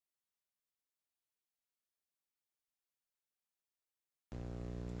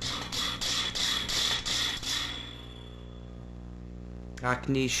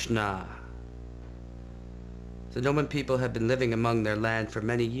Akneesha-nhaaa. The Vnommen people had been living among their land for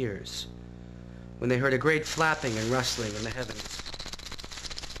many years, when they heard a great flapping and rustling in the heavens.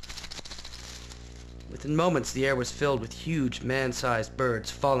 Within moments the air was filled with huge, man-sized birds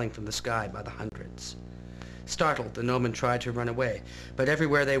falling from the sky by the hundreds. Startled, the Vnommen tried to run away, but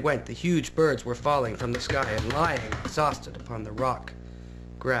everywhere they went the huge birds were falling from the sky and lying exhausted upon the rock,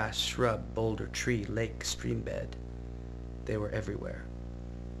 grass, shrub, boulder, tree, lake, stream bed. They were everywhere.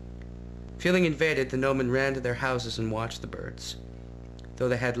 Feeling invaded, the Vnommen ran to their houses and watched the birds. Though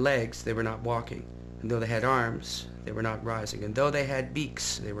they had legs, they were not walking, and though they had arms, they were not rising, and though they had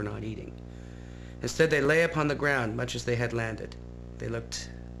beaks, they were not eating. Instead, they lay upon the ground much as they had landed. They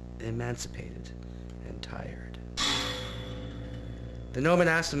looked emancipated and tired. The Vnommen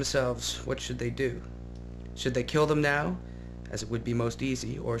asked themselves, what should they do? Should they kill them now, as it would be most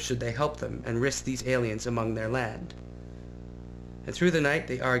easy, or should they help them and risk these aliens among their land? And through the night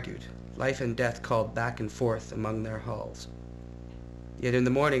they argued. Life and death called back and forth among their halls. Yet in the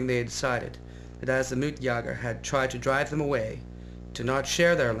morning they had decided that as the Mutjager had tried to drive them away, to not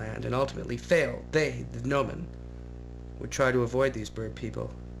share their land and ultimately fail, they, the Vnommen, would try to avoid these bird people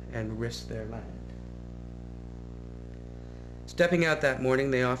and risk their land. Stepping out that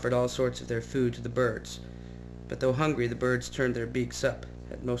morning, they offered all sorts of their food to the birds, but though hungry, the birds turned their beaks up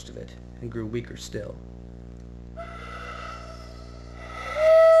at most of it and grew weaker still.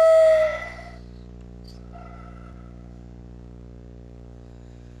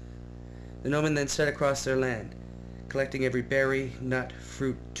 The Vnommen then set across their land, collecting every berry, nut,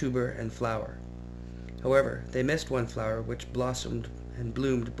 fruit, tuber, and flower. However, they missed one flower which blossomed and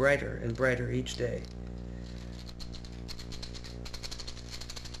bloomed brighter and brighter each day.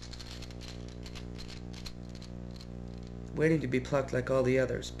 Waiting to be plucked like all the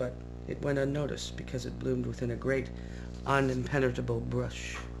others, but it went unnoticed because it bloomed within a great, unimpenetrable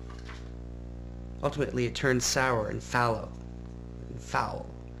bush. Ultimately, it turned sour and fallow and foul,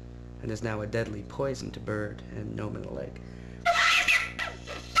 and is now a deadly poison to bird and Vnommen alike.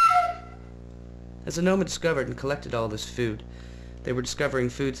 As the Vnommen discovered and collected all this food, they were discovering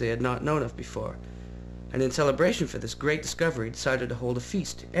foods they had not known of before, and in celebration for this great discovery decided to hold a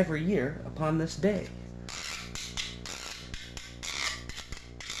feast every year upon this day.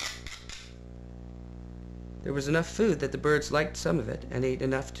 There was enough food that the birds liked some of it and ate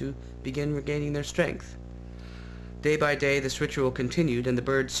enough to begin regaining their strength. Day by day this ritual continued, and the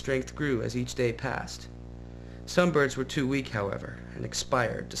birds' strength grew as each day passed. Some birds were too weak, however, and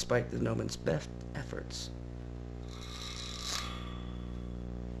expired despite the Vnommen's best efforts.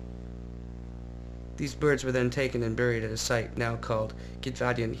 These birds were then taken and buried at a site now called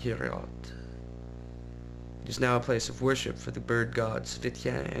Akneesha-nhaaa. It is now a place of worship for the bird gods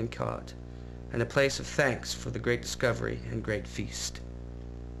Vnommen and Cod, and a place of thanks for the great discovery and great feast.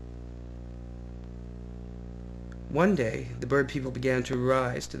 One day, the bird people began to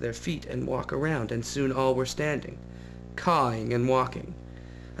rise to their feet and walk around, and soon all were standing, cawing and walking.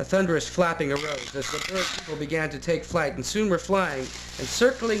 A thunderous flapping arose as the bird people began to take flight, and soon were flying and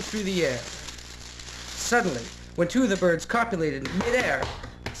circling through the air. Suddenly, when two of the birds copulated in mid-air,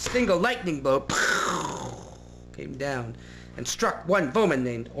 a single lightning bolt came down and struck one Vnommen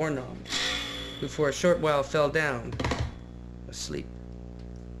named Vnommen, who for a short while fell down, asleep.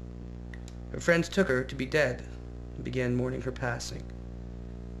 Her friends took her to be dead, and began mourning her passing.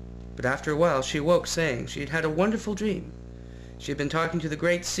 But after a while she awoke, saying she had had a wonderful dream. She had been talking to the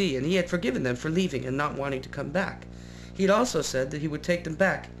great sea, and he had forgiven them for leaving and not wanting to come back. He had also said that he would take them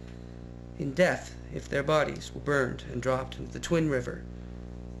back in death if their bodies were burned and dropped into the twin river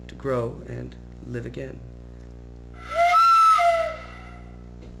to grow and live again.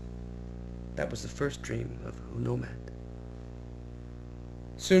 That was the first dream of Vnommen.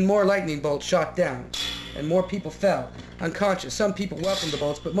 Soon more lightning bolts shot down, and more people fell, unconscious. Some people welcomed the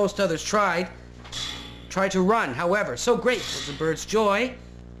bolts, but most others tried to run. However, so great was the birds' joy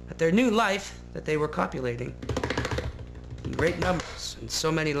at their new life that they were copulating in great numbers, and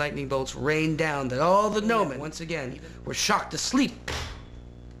so many lightning bolts rained down that all the Vnommen, once again, were shocked to sleep,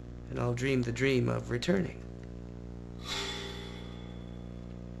 and all dreamed the dream of returning.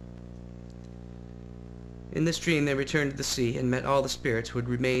 In this dream they returned to the sea and met all the spirits who had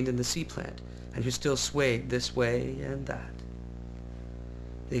remained in the sea plant, and who still swayed this way and that.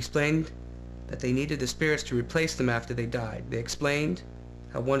 They explained that they needed the spirits to replace them after they died. They explained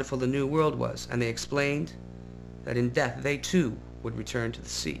how wonderful the new world was, and they explained that in death they too would return to the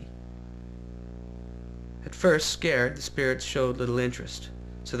sea. At first, scared, the spirits showed little interest,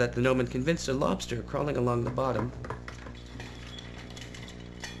 so that the Vnommen convinced a lobster crawling along the bottom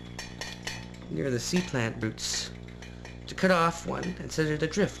near the sea plant roots to cut off one and set it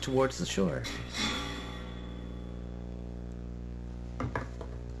adrift towards the shore.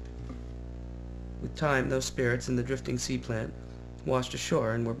 With time, those spirits in the drifting sea plant washed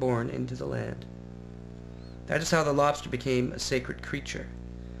ashore and were born into the land. That is how the lobster became a sacred creature,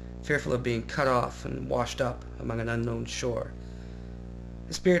 fearful of being cut off and washed up among an unknown shore.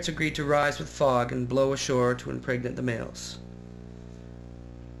 The spirits agreed to rise with fog and blow ashore to impregnate the males,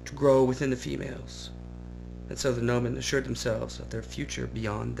 to grow within the females, and so the Vnommen assured themselves of their future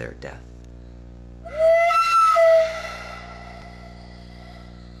beyond their death.